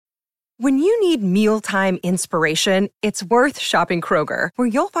When you need mealtime inspiration, it's worth shopping Kroger, where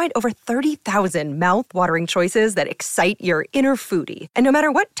you'll find over 30,000 mouth-watering choices that excite your inner foodie. And no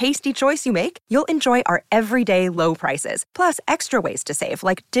matter what tasty choice you make, you'll enjoy our everyday low prices, plus extra ways to save,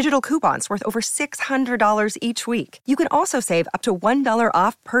 like digital coupons worth over $600 each week. You can also save up to $1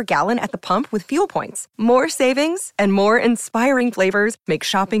 off per gallon at the pump with fuel points. More savings and more inspiring flavors make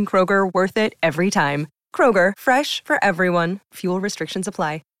shopping Kroger worth it every time. Kroger, fresh for everyone. Fuel restrictions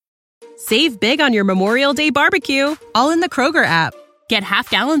apply. Save big on your Memorial Day barbecue, all in the Kroger app. Get half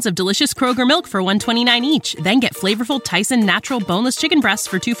gallons of delicious Kroger milk for $1.29 each. Then get flavorful Tyson natural boneless chicken breasts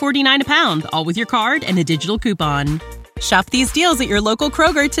for $2.49 a pound, all with your card and a digital coupon. Shop these deals at your local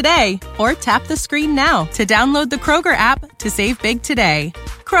Kroger today, or tap the screen now to download the Kroger app to save big today.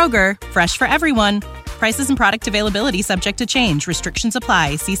 Kroger, fresh for everyone. Prices and product availability subject to change. Restrictions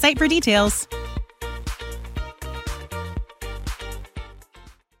apply. See site for details.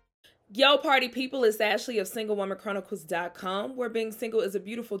 Yo, party people, it's Ashley of SingleWomanChronicles.com, where being single is a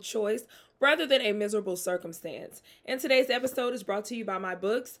beautiful choice rather than a miserable circumstance. And today's episode is brought to you by my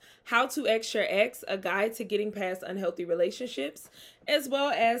books, How to X Your Ex, A Guide to Getting Past Unhealthy Relationships, as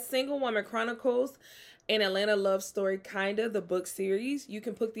well as Single Woman Chronicles, an Atlanta Love Story Kinda, the book series. You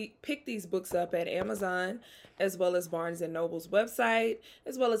can pick these books up at Amazon, as well as Barnes & Noble's website,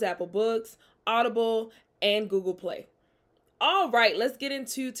 as well as Apple Books, Audible, and Google Play. All right, let's get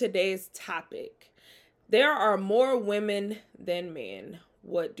into today's topic. There are more women than men.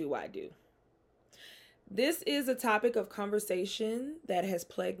 What do I do? This is a topic of conversation that has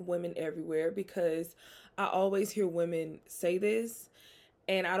plagued women everywhere because I always hear women say this,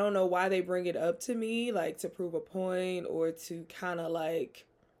 and I don't know why they bring it up to me, like to prove a point or to kind of like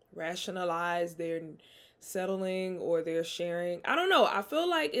rationalize their settling or their sharing. I don't know. I feel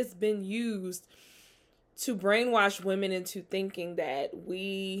like it's been used to brainwash women into thinking that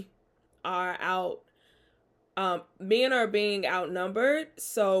we are men are being outnumbered,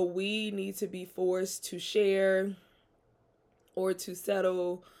 so we need to be forced to share or to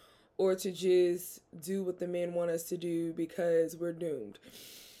settle or to just do what the men want us to do because we're doomed.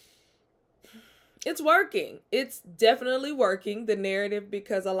 It's working. It's definitely working, the narrative,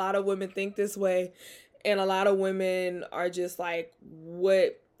 because a lot of women think this way, and a lot of women are just like,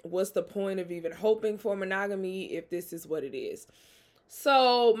 what's the point of even hoping for monogamy if this is what it is?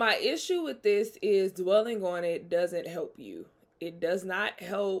 So my issue with this is dwelling on it doesn't help you. It does not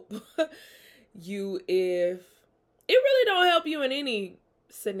help you if it really don't help you in any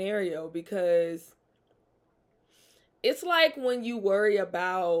scenario, because it's like when you worry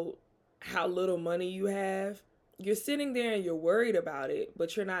about how little money you have, you're sitting there and you're worried about it,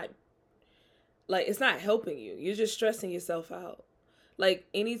 but you're not, like, it's not helping you. You're just stressing yourself out. Like,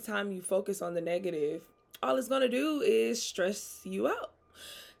 anytime you focus on the negative, all it's going to do is stress you out.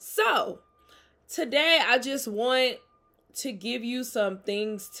 So, today I just want to give you some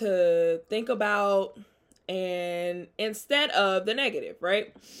things to think about, and instead of the negative,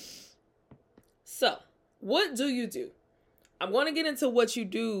 right? So, what do you do? I'm going to get into what you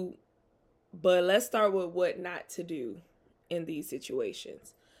do, but let's start with what not to do in these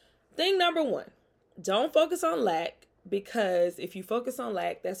situations. Thing number one, don't focus on lack. Because if you focus on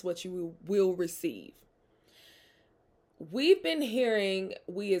lack, that's what you will receive. We've been hearing,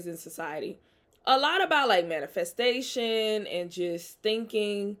 we as in society, a lot about like manifestation and just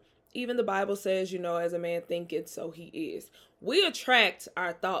thinking. Even the Bible says, as a man thinketh, so he is. We attract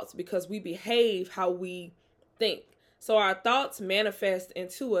our thoughts because we behave how we think. So our thoughts manifest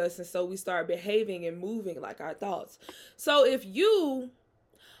into us, and so we start behaving and moving like our thoughts. So if you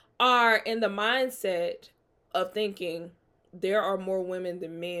are in the mindset of thinking there are more women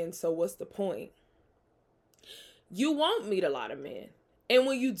than men, so what's the point? You won't meet a lot of men. And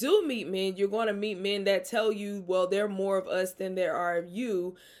when you do meet men, you're going to meet men that tell you, well, there are more of us than there are of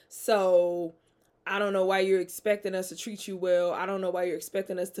you. So I don't know why you're expecting us to treat you well. I don't know why you're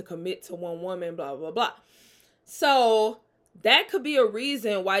expecting us to commit to one woman, blah, blah, blah. So that could be a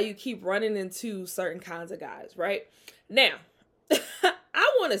reason why you keep running into certain kinds of guys, right? Now,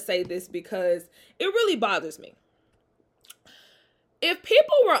 I want to say this because it really bothers me. If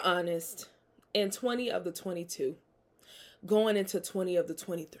people were honest in 20 of the 22, going into 20 of the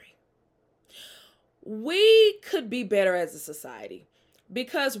 23, we could be better as a society.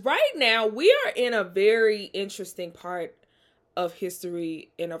 Because right now we are in a very interesting part of history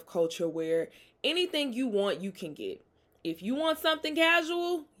and of culture where anything you want, you can get. If you want something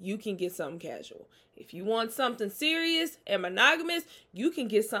casual, you can get something casual. If you want something serious and monogamous, you can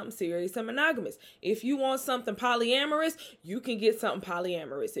get something serious and monogamous. If you want something polyamorous, you can get something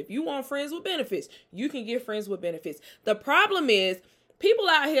polyamorous. If you want friends with benefits, you can get friends with benefits. The problem is people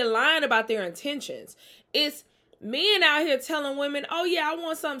out here lying about their intentions. It's men out here telling women, oh yeah, I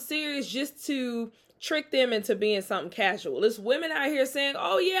want something serious, just to trick them into being something casual. It's women out here saying,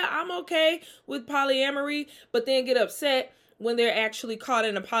 oh yeah, I'm okay with polyamory, but then get upset when they're actually caught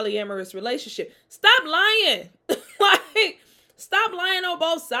in a polyamorous relationship. Stop lying. Like, stop lying on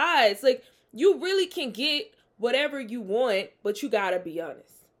both sides. Like, you really can get whatever you want, but you gotta be honest.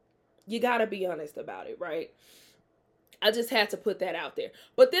 You gotta be honest about it, right? I just had to put that out there.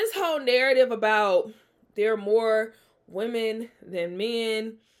 But this whole narrative about there are more women than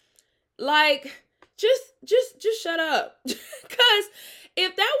men, like, just shut up. Because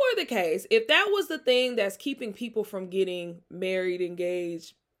if that were the case, if that was the thing that's keeping people from getting married,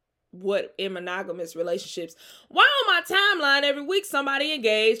 engaged, in monogamous relationships, why on my timeline every week somebody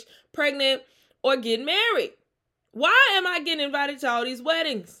engaged, pregnant, or getting married? Why am I getting invited to all these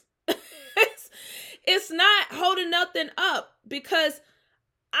weddings? It's not holding nothing up, because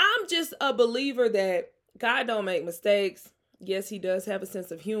I'm just a believer that God don't make mistakes. Yes, he does have a sense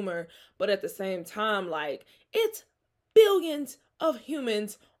of humor, but at the same time, like, it's billions of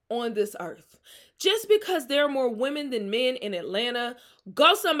humans on this earth. Just because there are more women than men in Atlanta,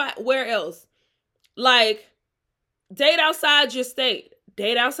 go somewhere else. Like, date outside your state,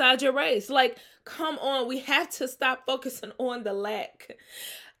 date outside your race. Like, come on, we have to stop focusing on the lack.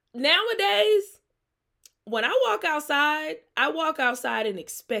 Nowadays, when I walk outside in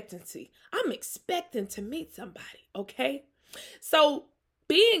expectancy. I'm expecting to meet somebody, okay? So,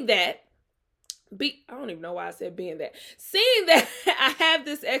 seeing that, I have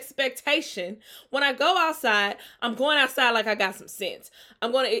this expectation, when I go outside, I'm going outside like I got some sense.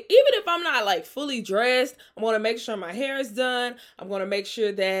 Even if I'm not like fully dressed, I'm going to make sure my hair is done. I'm going to make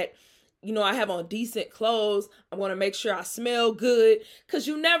sure that, I have on decent clothes. I'm going to make sure I smell good, because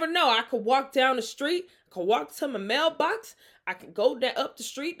you never know. I could walk down the street, I could walk to my mailbox, I could go up the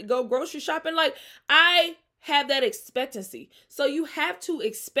street to go grocery shopping. Like, I have that expectancy. So you have to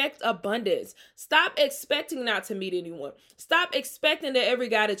expect abundance. Stop expecting not to meet anyone. Stop expecting that every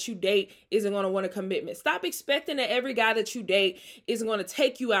guy that you date isn't going to want a commitment. Stop expecting that every guy that you date isn't going to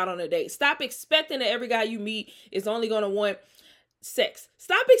take you out on a date. Stop expecting that every guy you meet is only going to want sex.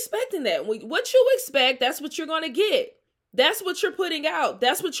 Stop expecting that. What you expect, that's what you're going to get. That's what you're putting out.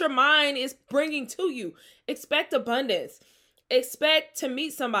 That's what your mind is bringing to you. Expect abundance. Expect to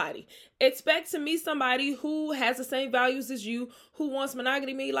meet somebody. Expect to meet somebody who has the same values as you, who wants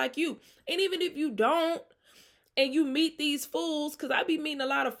monogamy like you. And even if you don't, and you meet these fools, because I be meeting a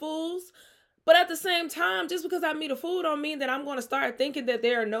lot of fools, but at the same time, just because I meet a fool don't mean that I'm going to start thinking that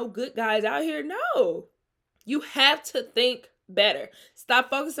there are no good guys out here. No. You have to think better. Stop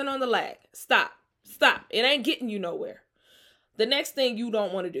focusing on the lack. Stop. It ain't getting you nowhere. The next thing you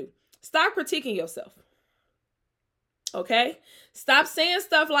don't want to do, stop critiquing yourself. Okay? Stop saying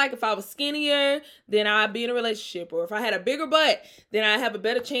stuff like, if I was skinnier, then I'd be in a relationship. Or if I had a bigger butt, then I'd have a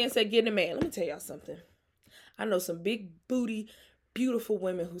better chance at getting a man. Let me tell y'all something. I know some big booty, beautiful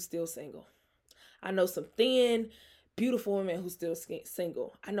women who's still single. I know some thin, beautiful women who's still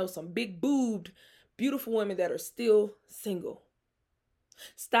single. I know some big boobed, beautiful women that are still single.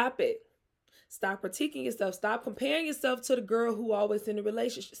 Stop it. Stop critiquing yourself. Stop comparing yourself to the girl who always in a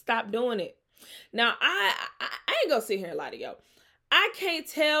relationship. Stop doing it. Now, I ain't gonna sit here and lie to y'all. I can't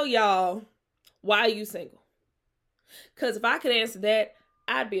tell y'all why you single. Because if I could answer that,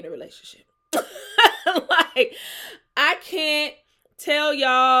 I'd be in a relationship. Like, I can't tell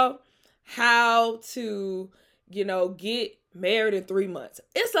y'all how to, get married in 3 months.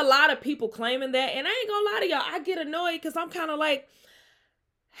 It's a lot of people claiming that. And I ain't gonna lie to y'all. I get annoyed because I'm kind of like,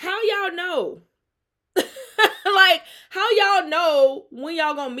 how y'all know? Like, how y'all know when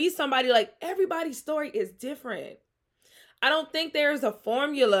y'all gonna meet somebody? Like, everybody's story is different. I don't think there's a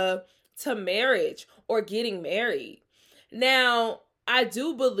formula to marriage or getting married. Now, I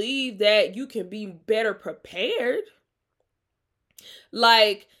do believe that you can be better prepared.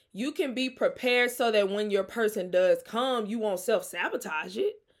 Like, you can be prepared so that when your person does come, you won't self-sabotage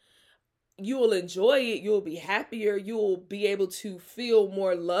it. You will enjoy it. You'll be happier. You'll be able to feel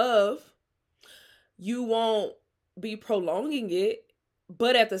more love. You won't be prolonging it.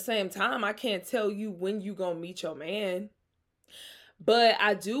 But at the same time, I can't tell you when you gonna meet your man. But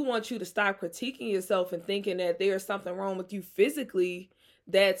I do want you to stop critiquing yourself and thinking that there's something wrong with you physically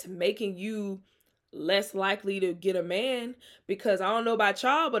that's making you less likely to get a man. Because I don't know about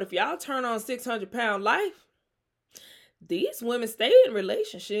y'all, but if y'all turn on 600-pound life, these women stay in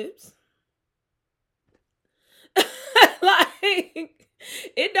relationships. Like,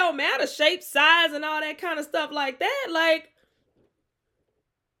 it don't matter shape, size, and all that kind of stuff like that. Like,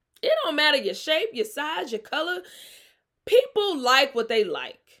 it don't matter your shape, your size, your color. people like what they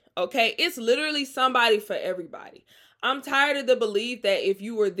like, okay? It's literally somebody for everybody. I'm tired of the belief that if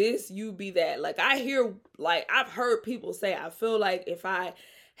you were this, you'd be that. Like, I've heard people say, I feel like if I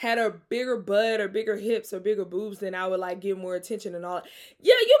had a bigger butt or bigger hips or bigger boobs, then I would like get more attention and all that.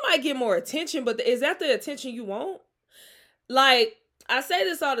 Yeah, you might get more attention, but is that the attention you want? Like, I say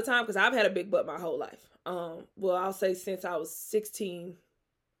this all the time because I've had a big butt my whole life. Well, I'll say since I was 16,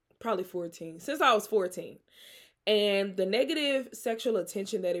 probably 14, since I was 14. And the negative sexual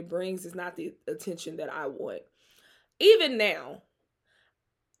attention that it brings is not the attention that I want. Even now,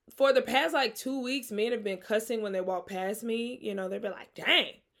 for the past like 2 weeks, men have been cussing when they walk past me. You know, they've been like,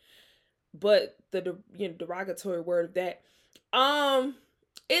 dang. But the derogatory word of that,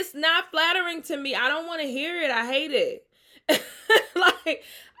 it's not flattering to me. I don't want to hear it. I hate it. Like,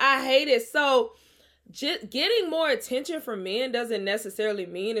 I hate it. So just getting more attention from men doesn't necessarily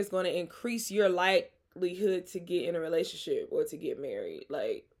mean it's going to increase your likelihood to get in a relationship or to get married.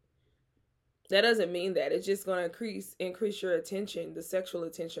 Like, that doesn't mean that. It's just going to increase your attention, the sexual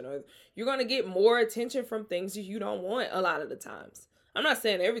attention, or you're going to get more attention from things that you don't want a lot of the times. I'm not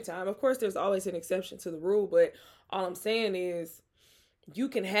saying every time. Of course, there's always an exception to the rule, but all I'm saying is you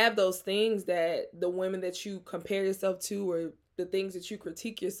can have those things that the women that you compare yourself to or the things that you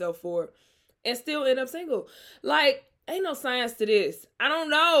critique yourself for and still end up single. Like, ain't no science to this. I don't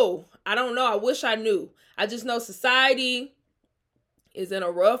know. I wish I knew. I just know society is in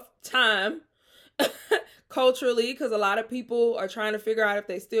a rough time culturally because a lot of people are trying to figure out if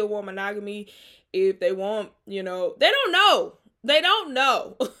they still want monogamy, if they want, they don't know. They don't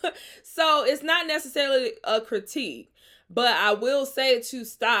know. So it's not necessarily a critique, but I will say to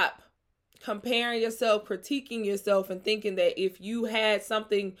stop comparing yourself, critiquing yourself, and thinking that if you had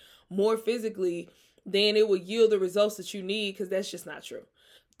something more physically, then it will yield the results that you need, because that's just not true.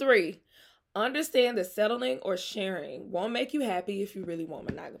 3, understand that settling or sharing won't make you happy if you really want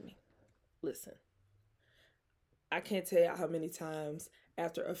monogamy. Listen, I can't tell you how many times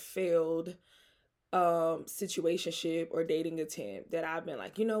after a failed situationship or dating attempt that I've been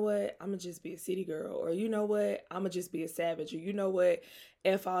like, you know what, I'm gonna just be a city girl, or you know what, I'm gonna just be a savage, or you know what,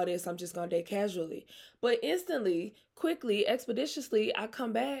 F all this, I'm just gonna date casually. But instantly, quickly, expeditiously, I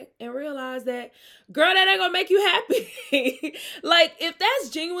come back and realize that, girl, that ain't gonna make you happy. Like, if that's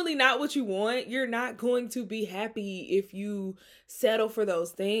genuinely not what you want, you're not going to be happy if you settle for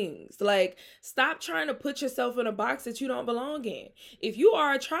those things. Like, stop trying to put yourself in a box that you don't belong in. If you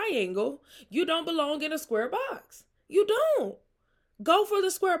are a triangle, you don't belong in a square box. You don't. Go for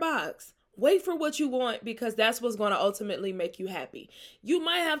the square box. Wait for what you want, because that's what's going to ultimately make you happy. You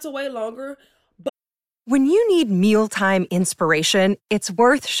might have to wait longer. When you need mealtime inspiration, it's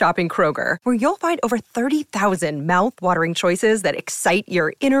worth shopping Kroger, where you'll find over 30,000 mouth-watering choices that excite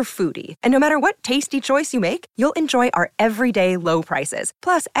your inner foodie. And no matter what tasty choice you make, you'll enjoy our everyday low prices,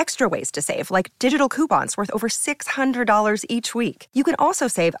 plus extra ways to save, like digital coupons worth over $600 each week. You can also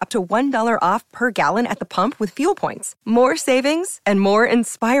save up to $1 off per gallon at the pump with fuel points. More savings and more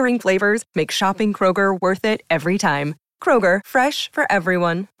inspiring flavors make shopping Kroger worth it every time. Kroger, fresh for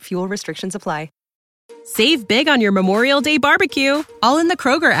everyone. Fuel restrictions apply. Save big on your Memorial Day barbecue, all in the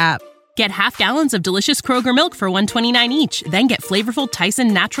Kroger app. Get half gallons of delicious Kroger milk for $1.29 each. Then get flavorful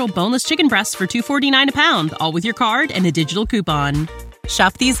Tyson natural boneless chicken breasts for $2.49 a pound, all with your card and a digital coupon.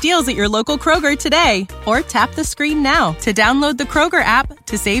 Shop these deals at your local Kroger today, or tap the screen now to download the Kroger app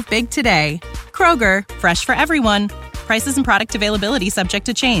to save big today. Kroger, fresh for everyone. Prices and product availability subject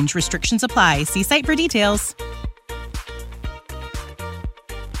to change. Restrictions apply. See site for details.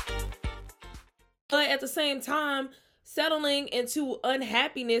 But at the same time, settling into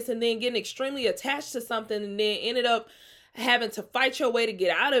unhappiness and then getting extremely attached to something and then ended up having to fight your way to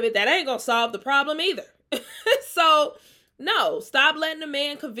get out of it, that ain't gonna solve the problem either. So, no, stop letting a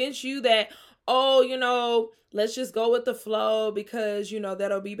man convince you that, let's just go with the flow because,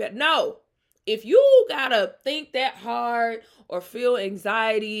 that'll be better. No, if you gotta think that hard or feel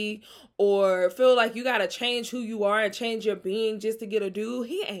anxiety or feel like you gotta change who you are and change your being just to get a dude,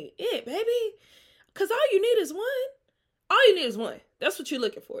 he ain't it, baby. Because all you need is one. All you need is one. That's what you're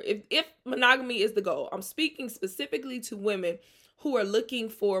looking for. If monogamy is the goal. I'm speaking specifically to women who are looking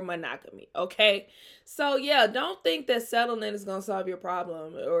for monogamy, okay? So, yeah, don't think that settling is going to solve your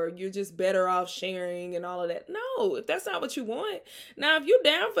problem or you're just better off sharing and all of that. No, if that's not what you want. Now, if you're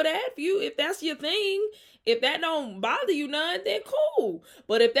down for that, if that's your thing, if that don't bother you none, then cool.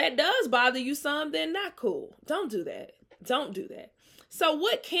 But if that does bother you some, then not cool. Don't do that. Don't do that. So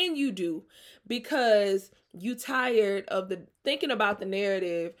what can you do? Because you tired of thinking about the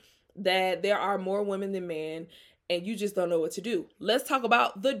narrative that there are more women than men and you just don't know what to do. Let's talk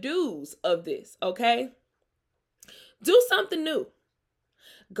about the do's of this, okay? Do something new.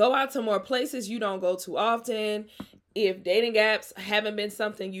 Go out to more places you don't go to often. If dating apps haven't been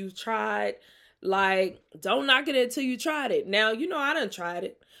something you've tried, like, don't knock it until you tried it. Now, I done tried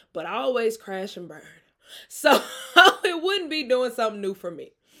it, but I always crash and burn. So it wouldn't be doing something new for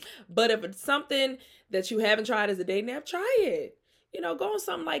me. But if it's something that you haven't tried as a dating app, try it. Go on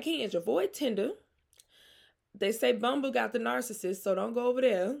something like Hinge. Avoid Tinder. They say Bumble got the narcissist, so don't go over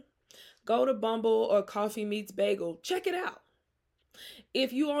there. Go to Bumble or Coffee Meets Bagel. Check it out.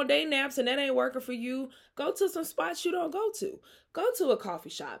 If you on dating apps and that ain't working for you, go to some spots you don't go to. Go to a coffee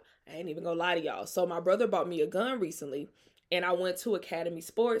shop. I ain't even gonna lie to y'all. So my brother bought me a gun recently, and I went to Academy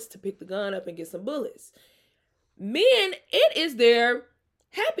Sports to pick the gun up and get some bullets. Men, it is their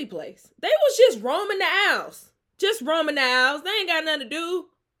happy place. They was just roaming the aisles. They ain't got nothing to do.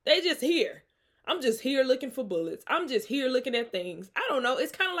 They just here. I'm just here looking for bullets. I'm just here looking at things. I don't know.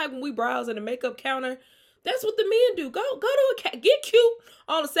 It's kind of like when we browse at a makeup counter. That's what the men do. Go to get cute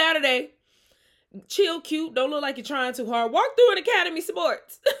on a Saturday. Chill cute. Don't look like you're trying too hard. Walk through an Academy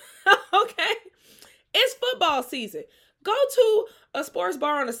Sports. Okay? It's football season. Go to a sports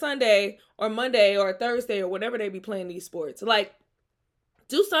bar on a Sunday or Monday or Thursday or whenever they be playing these sports. Like,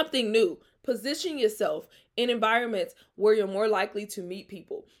 do something new. Position yourself in environments where you're more likely to meet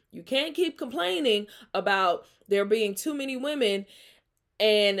people. You can't keep complaining about there being too many women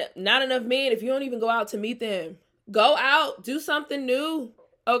and not enough men if you don't even go out to meet them. Go out, do something new.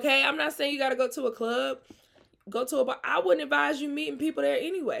 Okay? I'm not saying you got to go to a club, go to a bar. I wouldn't advise you meeting people there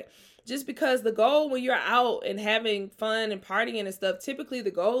anyway. Just because the goal when you're out and having fun and partying and stuff, typically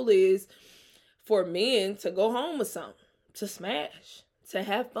the goal is for men to go home with something, to smash, to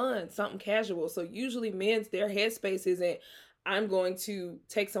have fun, something casual. So usually their headspace isn't, I'm going to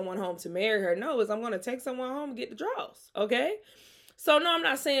take someone home to marry her. No, it's I'm going to take someone home and get the draws. Okay? So no, I'm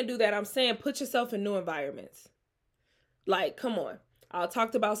not saying do that. I'm saying put yourself in new environments. Like, come on. I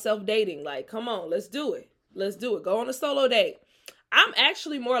talked about self-dating. Like, come on, let's do it. Let's do it. Go on a solo date. I'm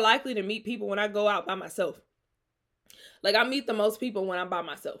actually more likely to meet people when I go out by myself. Like, I meet the most people when I'm by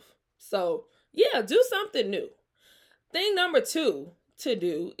myself. So, yeah, do something new. Thing number 2 to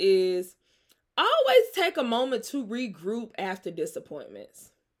do is always take a moment to regroup after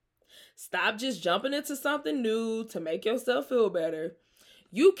disappointments. Stop just jumping into something new to make yourself feel better.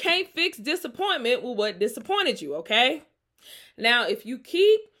 You can't fix disappointment with what disappointed you, okay? Now, if you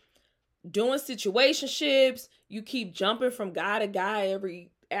keep doing situationships, you keep jumping from guy to guy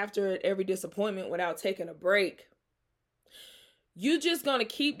after every disappointment without taking a break, you're just going to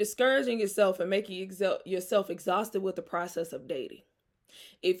keep discouraging yourself and making yourself exhausted with the process of dating.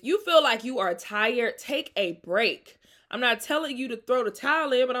 If you feel like you are tired, take a break. I'm not telling you to throw the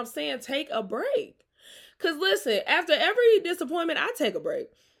towel in, but I'm saying take a break. Because listen, after every disappointment, I take a break.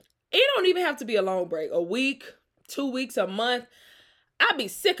 It don't even have to be a long break. A week, 2 weeks, a month. I'd be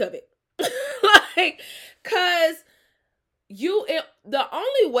sick of it. Because the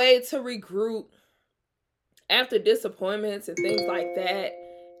only way to regroup after disappointments and things like that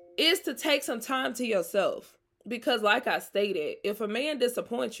is to take some time to yourself. Because like I stated, if a man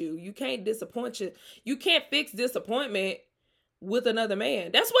disappoints you, you can't fix disappointment with another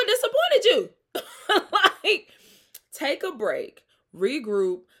man. That's what disappointed you. Like, take a break,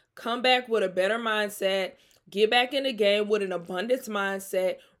 regroup, come back with a better mindset, get back in the game with an abundance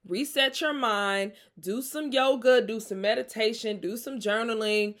mindset, reset your mind, do some yoga, do some meditation, do some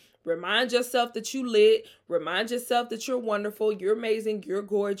journaling, remind yourself that you lit, remind yourself that you're wonderful, you're amazing, you're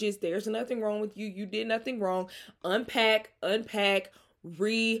gorgeous, there's nothing wrong with you, you did nothing wrong. Unpack,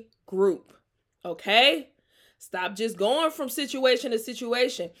 regroup, okay? Stop just going from situation to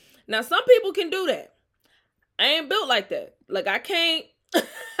situation. Now, some people can do that. I ain't built like that. Like, I can't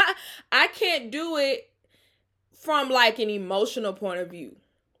do it from like an emotional point of view.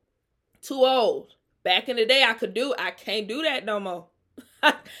 Too old. Back in the day, I can't do that no more.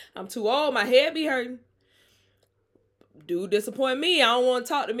 I'm too old. My head be hurting. Dude disappoint me. I don't want to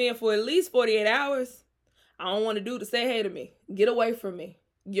talk to men for at least 48 hours. I don't want a dude to say hey to me. Get away from me.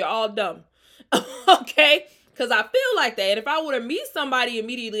 You're all dumb. Okay? Because I feel like that. And if I were to meet somebody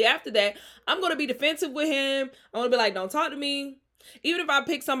immediately after that, I'm going to be defensive with him. I'm going to be like, don't talk to me. Even if I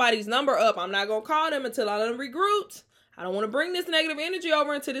pick somebody's number up, I'm not going to call them until I let them regroup. I don't want to bring this negative energy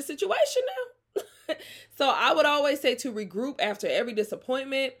over into this situation now. So I would always say to regroup after every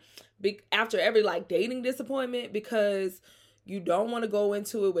disappointment, after every like dating disappointment, because you don't want to go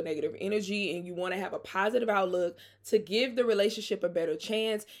into it with negative energy and you want to have a positive outlook to give the relationship a better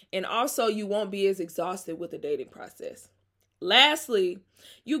chance. And also you won't be as exhausted with the dating process. Lastly,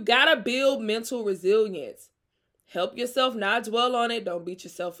 you got to build mental resilience. Help yourself, not dwell on it. Don't beat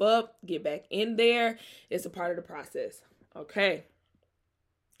yourself up. Get back in there. It's a part of the process. Okay.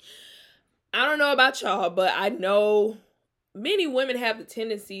 I don't know about y'all, but I know many women have the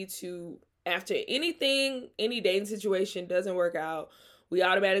tendency to, after any dating situation doesn't work out, we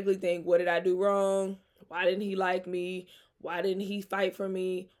automatically think, what did I do wrong? Why didn't he like me? Why didn't he fight for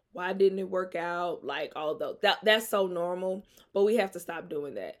me? Why didn't it work out? Like, although that's so normal, but we have to stop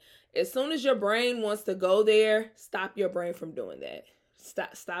doing that. As soon as your brain wants to go there, stop your brain from doing that.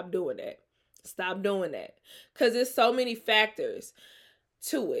 Stop doing that. Stop doing that. Because there's so many factors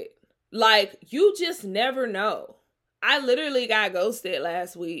to it. Like, you just never know. I literally got ghosted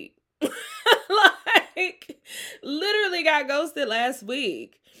last week. Like, literally got ghosted last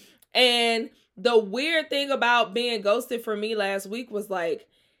week. And the weird thing about being ghosted for me last week was, like,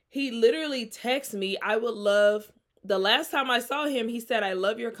 he literally texted me, the last time I saw him, he said, I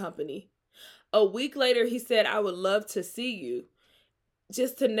love your company. A week later, he said, I would love to see you.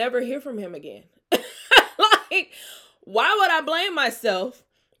 Just to never hear from him again. Like, why would I blame myself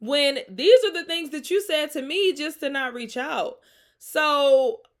when these are the things that you said to me just to not reach out?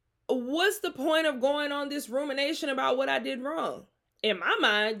 So what's the point of going on this rumination about what I did wrong? In my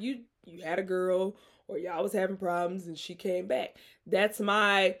mind, you had a girl, or y'all was having problems and she came back. That's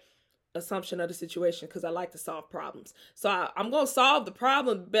my assumption of the situation, because I like to solve problems. So I'm going to solve the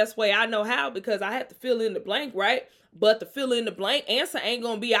problem the best way I know how, because I have to fill in the blank, right? But the fill in the blank answer ain't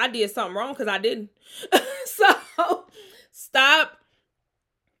going to be I did something wrong, because I didn't. So stop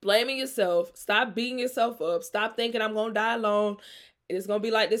blaming yourself. Stop beating yourself up. Stop thinking I'm going to die alone. It's going to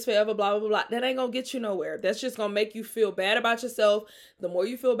be like this forever, blah, blah, blah. That ain't going to get you nowhere. That's just going to make you feel bad about yourself. The more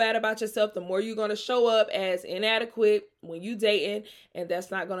you feel bad about yourself, the more you're going to show up as inadequate when you dating, and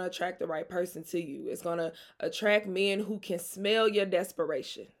that's not going to attract the right person to you. It's going to attract men who can smell your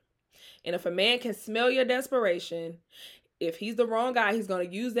desperation. And if a man can smell your desperation, if he's the wrong guy, he's going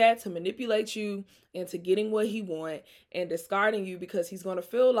to use that to manipulate you into getting what he wants and discarding you, because he's going to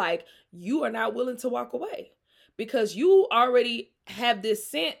feel like you are not willing to walk away. Because you already have this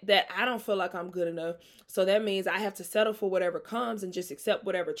scent that I don't feel like I'm good enough. So that means I have to settle for whatever comes and just accept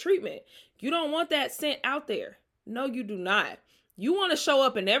whatever treatment. You don't want that scent out there. No, you do not. You want to show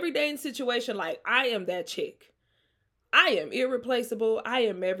up in every dating situation like, I am that chick. I am irreplaceable. I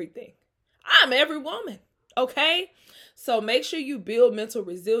am everything. I'm every woman. Okay? So make sure you build mental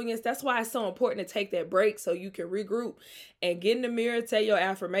resilience. That's why it's so important to take that break so you can regroup and get in the mirror, tell your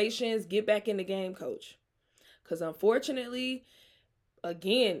affirmations, get back in the game, coach. Because unfortunately,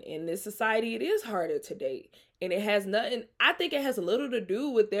 again, in this society, it is harder to date. And it has nothing, I think it has a little to do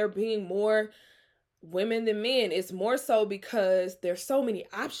with there being more women than men. It's more so because there's so many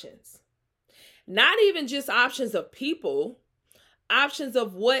options. Not even just options of people, options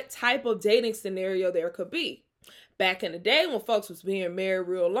of what type of dating scenario there could be. Back in the day when folks was being married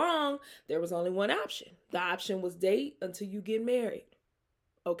real long, there was only one option. The option was date until you get married.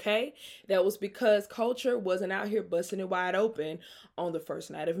 Okay? That was because culture wasn't out here busting it wide open on the first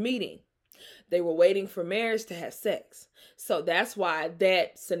night of meeting. They were waiting for marriage to have sex. So that's why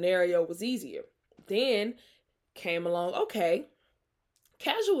that scenario was easier. Then came along, okay,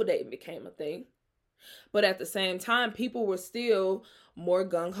 casual dating became a thing. But at the same time, people were still more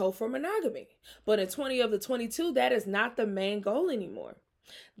gung-ho for monogamy. But in 20 of the 22, that is not the main goal anymore.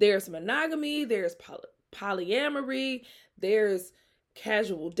 There's monogamy, there's polyamory, there's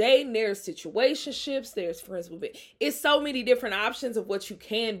casual dating, there's situationships, there's friends with it. It's so many different options of what you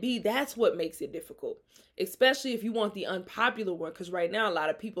can be. That's what makes it difficult, especially if you want the unpopular one, because right now a lot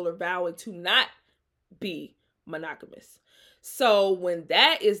of people are vowing to not be monogamous. So when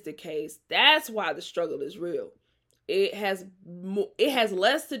that is the case, that's why the struggle is real. It has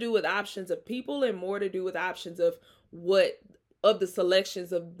less to do with options of people and more to do with options of the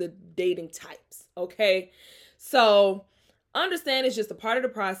selections of the dating types. Okay, so understand it's just a part of the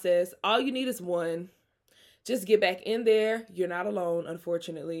process. All you need is one. Just get back in there. You're not alone,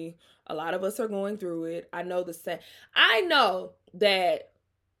 unfortunately. A lot of us are going through it. I know that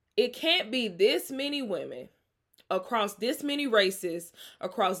it can't be this many women across this many races,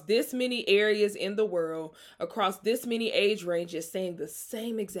 across this many areas in the world, across this many age ranges saying the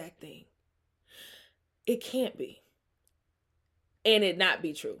same exact thing. It can't be. And it not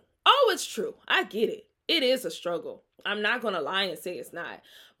be true. Oh, it's true. I get it. It is a struggle. I'm not going to lie and say it's not.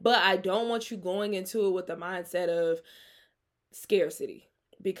 But I don't want you going into it with the mindset of scarcity.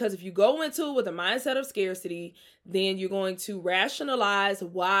 Because if you go into it with a mindset of scarcity, then you're going to rationalize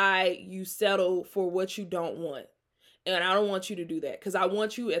why you settle for what you don't want. And I don't want you to do that, because I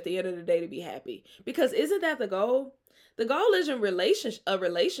want you at the end of the day to be happy. Because isn't that the goal? The goal isn't a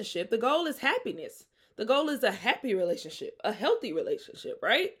relationship. The goal is happiness. The goal is a happy relationship, a healthy relationship,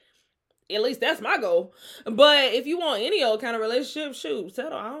 right? At least that's my goal. But if you want any old kind of relationship, shoot,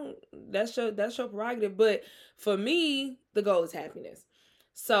 settle. That's your prerogative. But for me, the goal is happiness.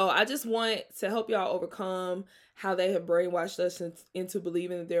 So I just want to help y'all overcome how they have brainwashed us into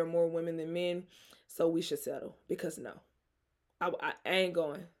believing that there are more women than men. So we should settle, because no, I ain't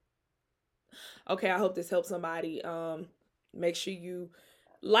going. Okay, I hope this helps somebody. Make sure you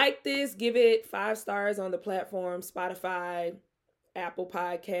like this. Give it 5 stars on the platform, Spotify, Apple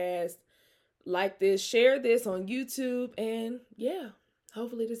Podcast. Like this, share this on YouTube, and yeah,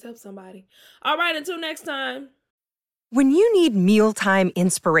 hopefully this helps somebody. All right, until next time. When you need mealtime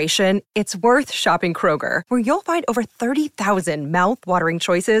inspiration, it's worth shopping Kroger, where you'll find over 30,000 mouth-watering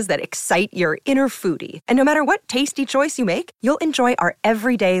choices that excite your inner foodie. And no matter what tasty choice you make, you'll enjoy our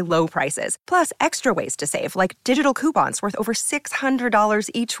everyday low prices, plus extra ways to save, like digital coupons worth over $600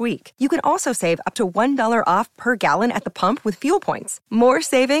 each week. You can also save up to $1 off per gallon at the pump with fuel points. More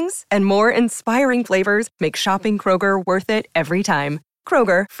savings and more inspiring flavors make shopping Kroger worth it every time.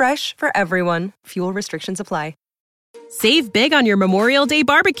 Kroger, fresh for everyone. Fuel restrictions apply. Save big on your Memorial Day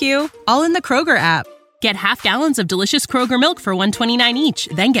barbecue, all in the Kroger app. Get half gallons of delicious Kroger milk for $1.29 each.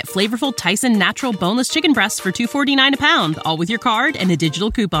 Then get flavorful Tyson natural boneless chicken breasts for $2.49 a pound, all with your card and a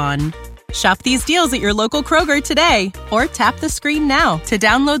digital coupon. Shop these deals at your local Kroger today, or tap the screen now to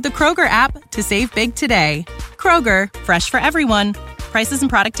download the Kroger app to save big today. Kroger, fresh for everyone. Prices and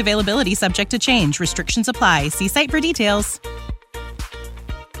product availability subject to change. Restrictions apply. See site for details.